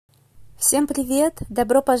Всем привет!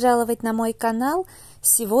 Добро пожаловать на мой канал!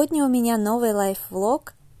 Сегодня у меня новый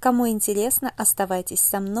лайф-влог. Кому интересно, оставайтесь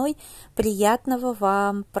со мной. Приятного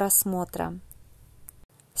вам просмотра!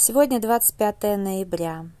 Сегодня 25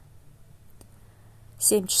 ноября.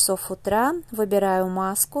 7 часов утра. Выбираю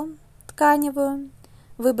маску тканевую.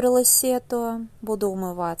 Выбрала сету. Буду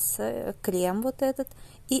умываться. Крем вот этот.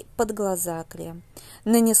 И под глаза крем.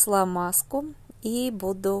 Нанесла маску и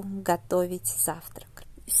буду готовить завтрак.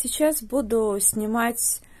 Сейчас буду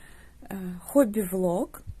снимать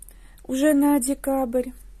хобби-влог уже на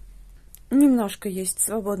декабрь. Немножко есть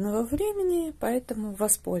свободного времени, поэтому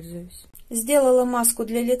воспользуюсь. Сделала маску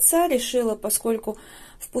для лица, решила, поскольку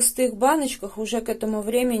в пустых баночках уже к этому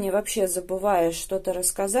времени вообще забываешь что-то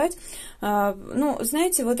рассказать.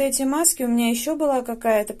 Знаете, вот эти маски, у меня еще была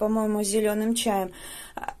какая-то, по-моему, с зеленым чаем.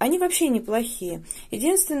 Они вообще неплохие.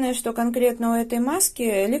 Единственное, что конкретно у этой маски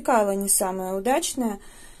лекало не самое удачное.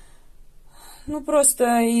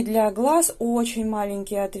 Просто и для глаз очень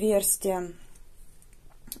маленькие отверстия.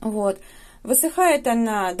 Вот. Высыхает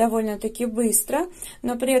она довольно-таки быстро,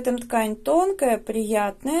 но при этом ткань тонкая,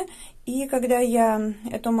 приятная. И когда я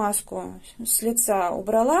эту маску с лица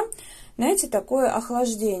убрала, знаете, такое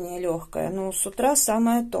охлаждение легкое. С утра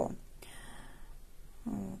самое то.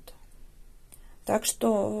 Вот. Так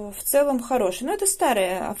что в целом хороший. Но это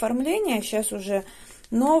старое оформление, сейчас уже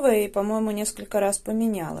новое и, по-моему, несколько раз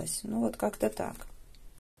поменялось. Вот как-то так.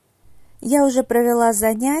 Я уже провела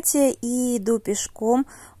занятия и иду пешком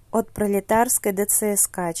от Пролетарской до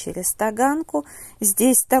ЦСКА через Таганку.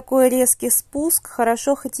 Здесь такой резкий спуск.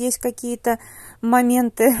 Хорошо, хоть есть какие-то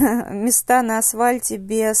моменты, места на асфальте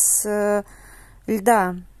без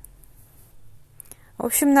льда. В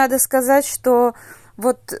общем, надо сказать, что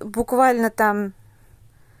вот буквально там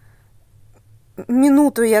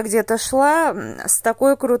минуту я где-то шла с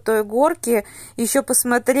такой крутой горки, еще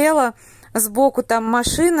посмотрела, сбоку там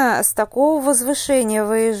машина с такого возвышения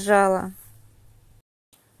выезжала.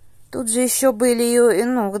 Тут же еще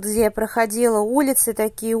были, где я проходила, улицы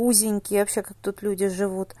такие узенькие, вообще как тут люди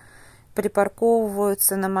живут,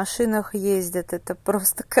 припарковываются, на машинах ездят, это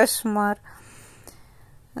просто кошмар.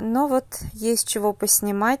 Но вот есть чего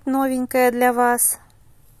поснимать новенькое для вас.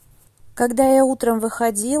 Когда я утром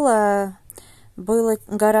выходила, было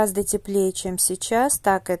гораздо теплее, чем сейчас.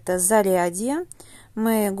 Так, это Зарядье.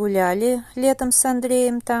 Мы гуляли летом с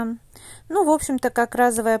Андреем там. В общем-то, как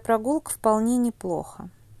разовая прогулка вполне неплохо.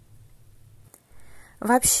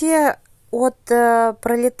 Вообще, от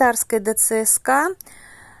Пролетарской до ЦСКА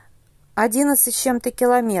 11 с чем-то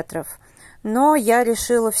километров. Но я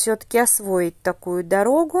решила все-таки освоить такую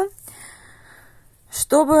дорогу,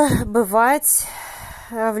 чтобы бывать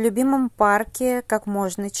в любимом парке как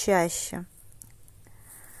можно чаще.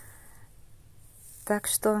 Так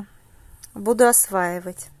что буду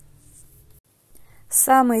осваивать.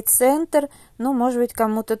 Самый центр, может быть,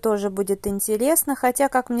 кому-то тоже будет интересно, хотя,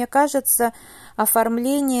 как мне кажется,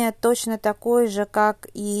 оформление точно такое же, как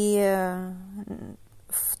и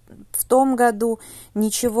в том году.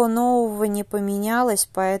 Ничего нового не поменялось,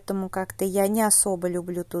 поэтому как-то я не особо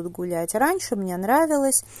люблю тут гулять. Раньше мне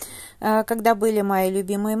нравилось, когда были мои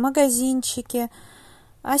любимые магазинчики,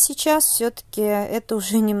 а сейчас все-таки это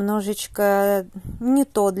уже немножечко не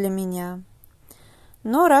то для меня.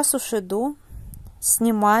 Но раз уж иду,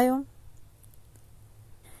 снимаю.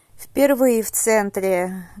 Впервые в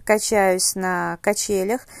центре качаюсь на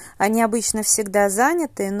качелях. Они обычно всегда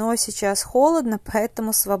заняты, но сейчас холодно,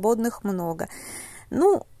 поэтому свободных много.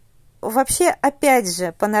 Вообще, опять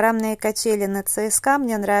же, панорамные качели на ЦСКА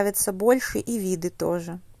мне нравятся больше, и виды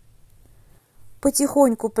тоже.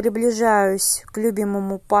 Потихоньку приближаюсь к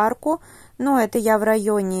любимому парку. Это я в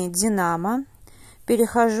районе Динамо.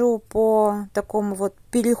 Перехожу по такому вот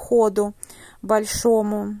переходу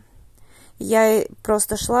большому. Я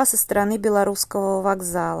просто шла со стороны Белорусского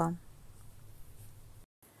вокзала.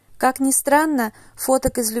 Как ни странно,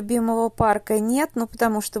 фоток из любимого парка нет,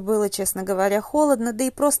 потому что было, честно говоря, холодно, да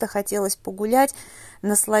и просто хотелось погулять,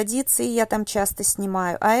 насладиться, и я там часто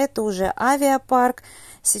снимаю. А это уже авиапарк.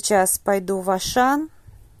 Сейчас пойду в Ашан.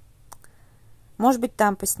 Может быть,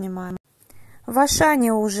 там поснимаем. В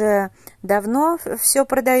Ашане уже давно все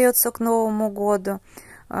продается к Новому году.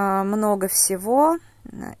 Много всего.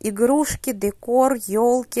 Игрушки, декор,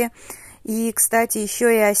 елки. И, кстати,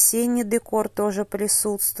 еще и осенний декор тоже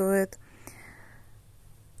присутствует.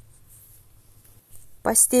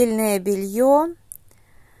 Постельное белье.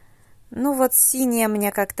 Синее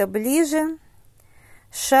мне как-то ближе.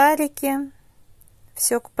 Шарики.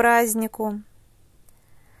 Все к празднику.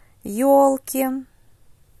 Елки.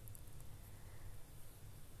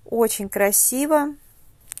 Очень красиво.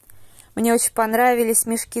 Мне очень понравились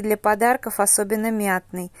мешки для подарков, особенно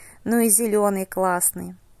мятный, ну и зеленый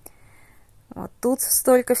классный. Вот тут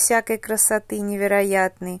столько всякой красоты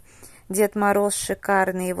невероятной. Дед Мороз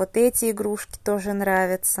шикарный. Вот эти игрушки тоже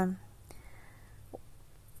нравятся.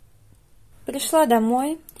 Пришла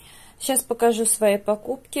домой. Сейчас покажу свои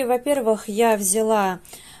покупки. Во-первых, я взяла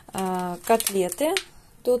котлеты.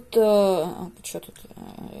 Тут, что тут?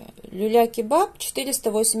 Люля-кебаб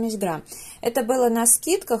 480 грамм. Это было на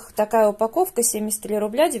скидках. Такая упаковка 73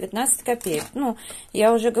 рубля 19 копеек. Ну,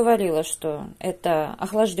 я уже говорила, что это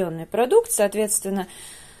охлажденный продукт. Соответственно,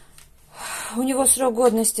 у него срок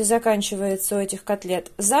годности заканчивается у этих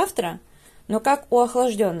котлет завтра. Но как у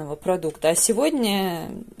охлажденного продукта. А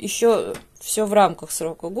сегодня еще все в рамках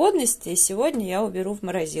срока годности. И сегодня я уберу в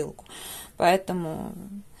морозилку. Поэтому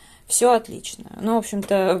все отлично. Ну, в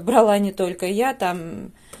общем-то, брала не только я.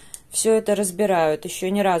 Там все это разбирают.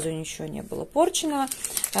 Еще ни разу ничего не было порченного.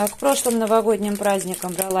 К прошлым новогодним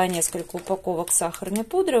праздникам брала несколько упаковок сахарной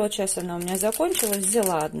пудры. Вот сейчас она у меня закончилась.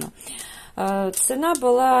 Взяла одну. Цена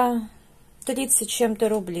была 30 чем-то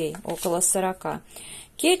рублей. Около 40.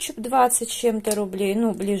 Кетчуп 20 чем-то рублей,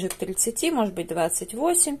 ну, ближе к 30, может быть,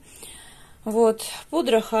 28. Вот,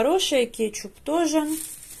 пудра хорошая, кетчуп тоже.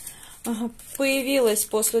 Появилась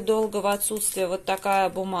после долгого отсутствия вот такая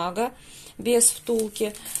бумага, без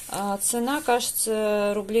втулки. Цена,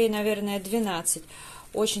 кажется, рублей, наверное, 12.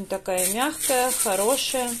 Очень такая мягкая,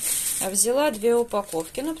 хорошая. Взяла 2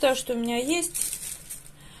 упаковки, ну, потому что у меня есть.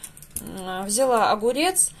 Взяла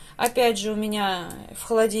огурец. Опять же, у меня в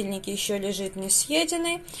холодильнике еще лежит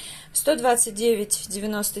несъеденный.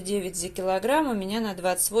 129,99 за килограмм, у меня на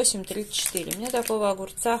 28,34. Мне такого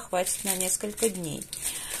огурца хватит на несколько дней.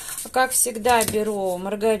 Как всегда, беру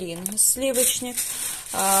маргарин сливочник.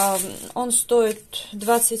 Он стоит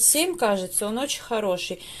 27, кажется, он очень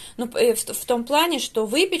хороший. Ну, в том плане, что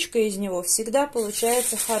выпечка из него всегда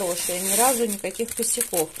получается хорошая, ни разу никаких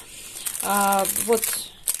косяков. Вот,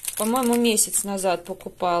 по-моему, месяц назад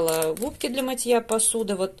покупала губки для мытья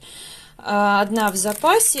посуды. Вот одна в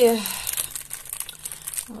запасе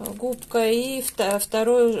губка, и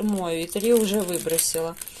вторую мою, и 3 уже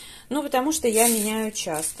выбросила. Ну, потому что я меняю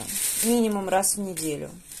часто, минимум раз в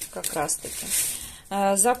неделю, как раз-таки.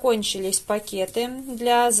 Закончились пакеты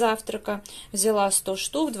для завтрака. Взяла 100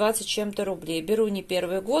 штук, 20 чем-то рублей. Беру не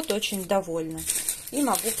первый год, очень довольна. И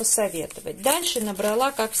могу посоветовать. Дальше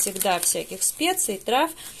набрала, как всегда, всяких специй, трав.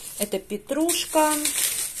 Это петрушка.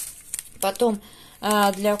 Потом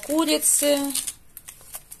для курицы.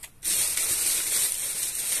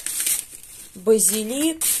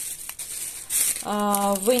 Базилик.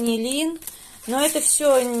 Ванилин. Но это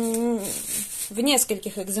все в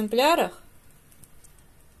нескольких экземплярах.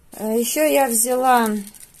 Еще я взяла,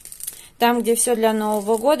 там, где все для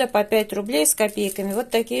Нового года, по 5 рублей с копейками, вот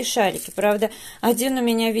такие шарики. Правда, один у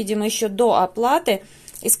меня, видимо, еще до оплаты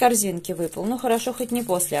из корзинки выпал. Ну, хорошо, хоть не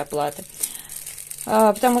после оплаты.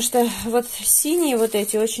 Потому что вот синие вот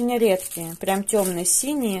эти очень редкие, прям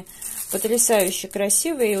темно-синие, потрясающе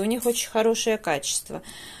красивые, и у них очень хорошее качество.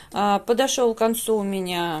 Подошел к концу у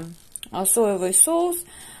меня соевый соус,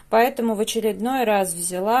 поэтому в очередной раз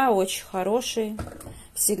взяла, очень хороший.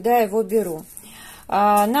 Всегда его беру.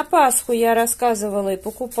 На Пасху я рассказывала и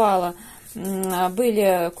покупала,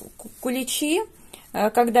 были куличи,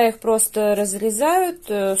 когда их просто разрезают,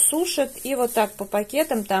 сушат, и вот так по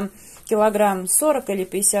пакетам, там килограмм 40 или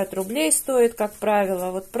 50 рублей стоит, как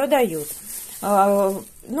правило, вот продают. Ну,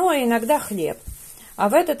 иногда хлеб. А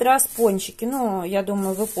в этот раз пончики. Ну, я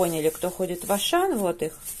думаю, вы поняли, кто ходит в Ашан, вот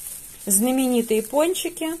их знаменитые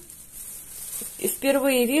пончики. И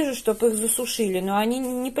впервые вижу, чтобы их засушили, но они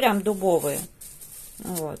не прям дубовые.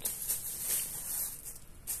 Вот.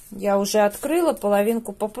 Я уже открыла,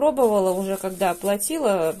 половинку попробовала, уже когда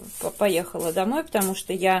оплатила, поехала домой, потому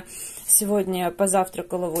что я сегодня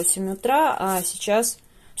позавтракала в 8 утра, а сейчас,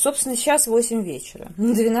 собственно, сейчас 8 вечера,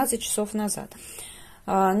 12 часов назад.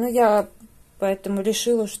 Ну, я поэтому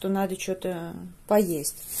решила, что надо что-то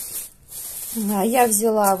поесть. Я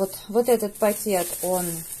взяла вот этот пакет, он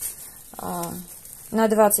на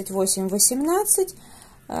 28,18,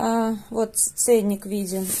 вот ценник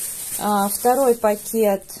виден. Второй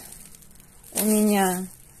пакет у меня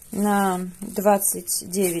на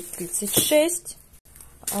 29,36.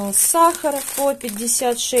 Сахар по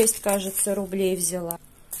 56, кажется, рублей взяла.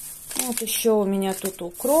 Вот еще у меня тут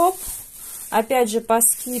укроп. Опять же, по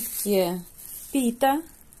скидке пита.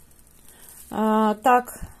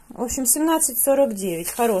 Так, в общем,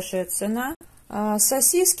 17,49. Хорошая цена.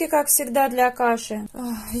 Сосиски, как всегда, для каши.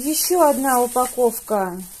 Еще одна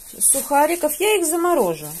упаковка сухариков. Я их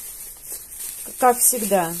заморожу, как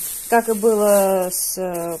всегда. как и было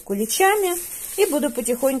с куличами, и буду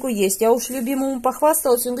потихоньку есть. Я уж любимому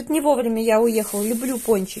похвасталась, он говорит, не вовремя я уехала, люблю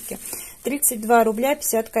пончики. 32 рубля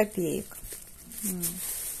 50 копеек.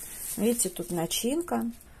 Видите, тут начинка.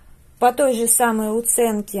 По той же самой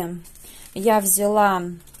уценке я взяла,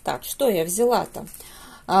 так, что я взяла-то?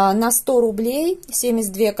 На 100 рублей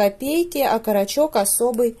 72 копейки, окорочок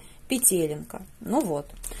особый петелинка. Ну вот.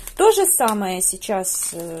 То же самое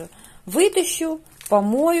сейчас вытащу,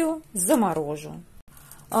 помою, заморожу.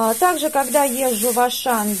 Также, когда езжу в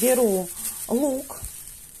Ашан, беру лук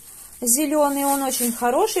зеленый. Он очень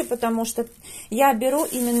хороший, потому что я беру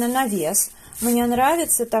именно на вес. Мне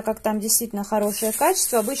нравится, так как там действительно хорошее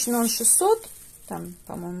качество. Обычно он 600, там,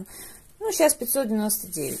 по-моему, ну, сейчас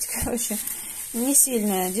 599. Короче, не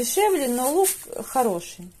сильно дешевле, но лук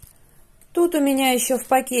хороший. Тут у меня еще в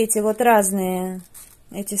пакете вот разные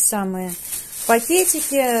эти самые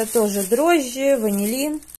пакетики, тоже дрожжи,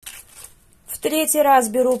 ванилин. В третий раз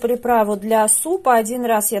беру приправу для супа. Один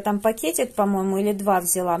раз я там пакетик, по-моему, или 2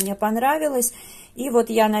 взяла. Мне понравилось. И вот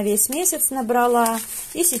я на весь месяц набрала.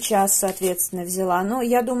 И сейчас, соответственно, взяла. Но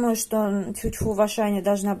я думаю, что тьфу-тьфу в Ашане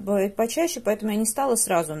должна быть почаще, поэтому я не стала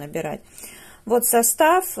сразу набирать. Вот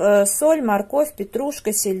состав. Соль, морковь,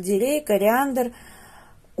 петрушка, сельдерей, кориандр,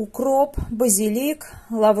 укроп, базилик,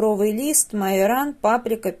 лавровый лист, майоран,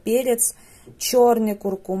 паприка, перец, черный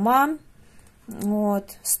куркума. Вот,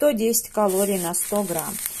 110 калорий на 100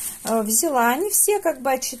 грамм. Взяла, они все как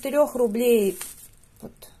бы от 4 рублей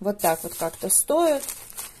вот так вот как-то стоят.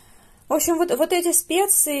 В общем, вот эти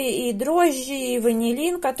специи и дрожжи, и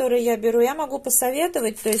ванилин, которые я беру, я могу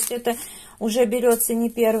посоветовать. То есть это уже берется не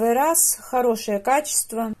первый раз, хорошее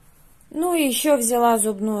качество. Ну и еще взяла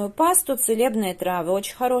зубную пасту, целебные травы.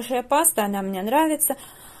 Очень хорошая паста, она мне нравится.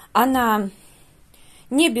 Она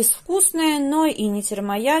не безвкусная, но и не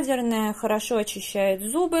термоядерная, хорошо очищает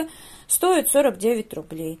зубы. Стоит 49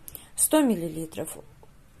 рублей, 100 миллилитров.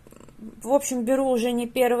 В общем, беру уже не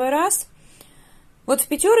первый раз. Вот в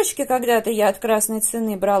пятерочке когда-то я от красной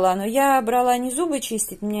цены брала, но я брала не зубы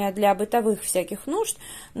чистить, мне для бытовых всяких нужд,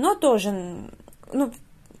 но тоже, ну,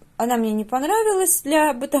 она мне не понравилась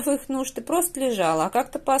для бытовых нужд и просто лежала. А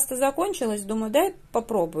как-то паста закончилась, думаю, дай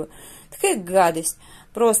попробую. Такая гадость,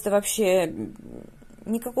 просто вообще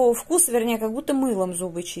никакого вкуса, вернее, как будто мылом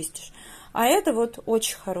зубы чистишь. А это вот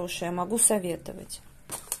очень хорошее, могу советовать.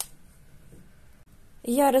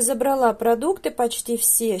 Я разобрала продукты почти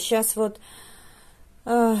все. Сейчас вот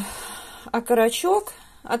окорочок.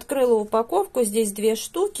 Открыла упаковку. Здесь 2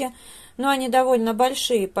 штуки. Но они довольно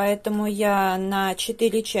большие, поэтому я на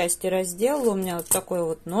 4 части разделала. У меня вот такой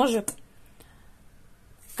вот ножик.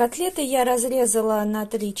 Котлеты я разрезала на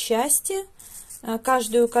 3 части.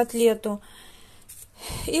 Каждую котлету.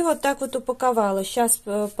 И вот так вот упаковала. Сейчас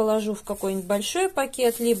положу в какой-нибудь большой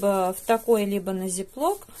пакет, либо в такой, либо на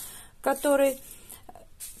зиплок, который...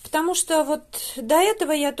 Потому что вот до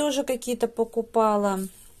этого я тоже какие-то покупала.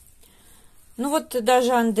 Ну вот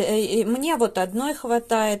даже мне вот одной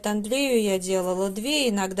хватает, Андрею я делала 2,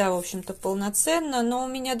 иногда, в общем-то, полноценно. Но у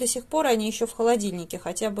меня до сих пор они еще в холодильнике,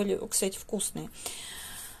 хотя были, кстати, вкусные.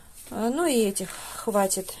 Ну и этих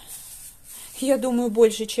хватит. Я думаю,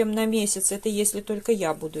 больше, чем на месяц. Это если только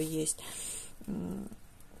я буду есть.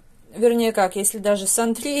 Вернее, как, если даже с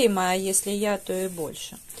Андреем, а если я, то и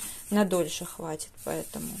больше. На дольше хватит,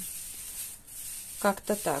 поэтому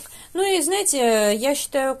как-то так. Ну и, знаете, я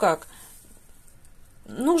считаю как.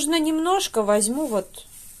 Нужно немножко, возьму вот,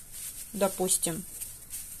 допустим,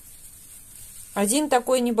 один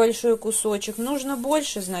такой небольшой кусочек. Нужно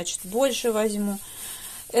больше, значит, больше возьму.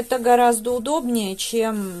 Это гораздо удобнее,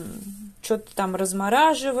 чем что-то там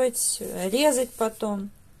размораживать, резать потом.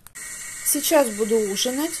 Сейчас буду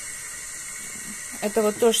ужинать. Это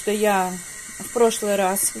вот то, что я в прошлый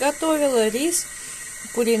раз готовила. Рис,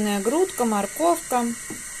 куриная грудка, морковка.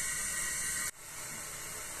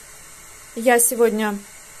 Я сегодня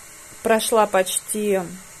прошла почти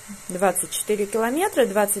 24 километра,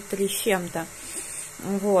 23 с чем-то.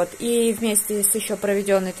 Вот. И вместе с еще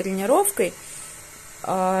проведенной тренировкой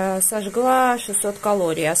сожгла 600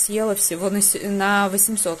 калорий, а съела всего на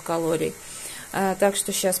 800 калорий. Так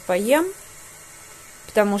что сейчас поем,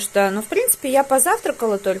 потому что, ну, в принципе, я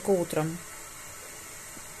позавтракала только утром.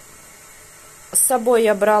 С собой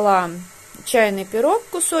я брала чайный пирог,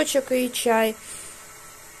 кусочек и чай.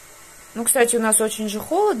 Ну, кстати, у нас очень же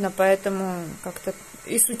холодно, поэтому как-то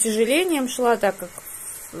и с утяжелением шла, так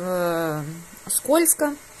как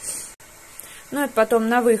скользко. Ну, и потом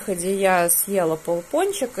на выходе я съела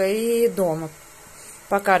полпончика и дома,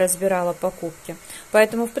 пока разбирала покупки.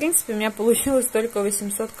 Поэтому, в принципе, у меня получилось только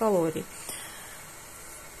 800 калорий.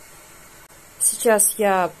 Сейчас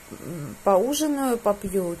я поужинаю,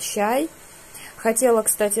 попью чай. Хотела,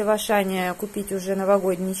 кстати, в Ашане купить уже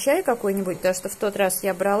новогодний чай какой-нибудь, потому что в тот раз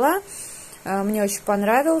я брала, мне очень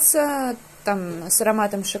понравился, там с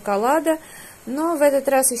ароматом шоколада, но в этот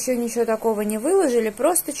раз еще ничего такого не выложили,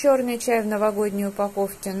 просто черный чай в новогодней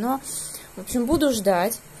упаковке, но, в общем, буду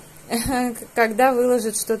ждать, когда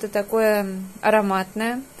выложат что-то такое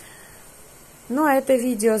ароматное. Ну, а это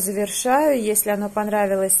видео завершаю. Если оно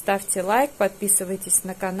понравилось, ставьте лайк, подписывайтесь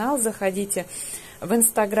на канал, заходите в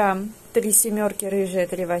Инстаграм 3 семерки рыжая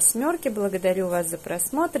 3 восьмерки. Благодарю вас за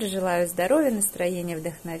просмотр, желаю здоровья, настроения,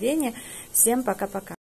 вдохновения. Всем пока-пока.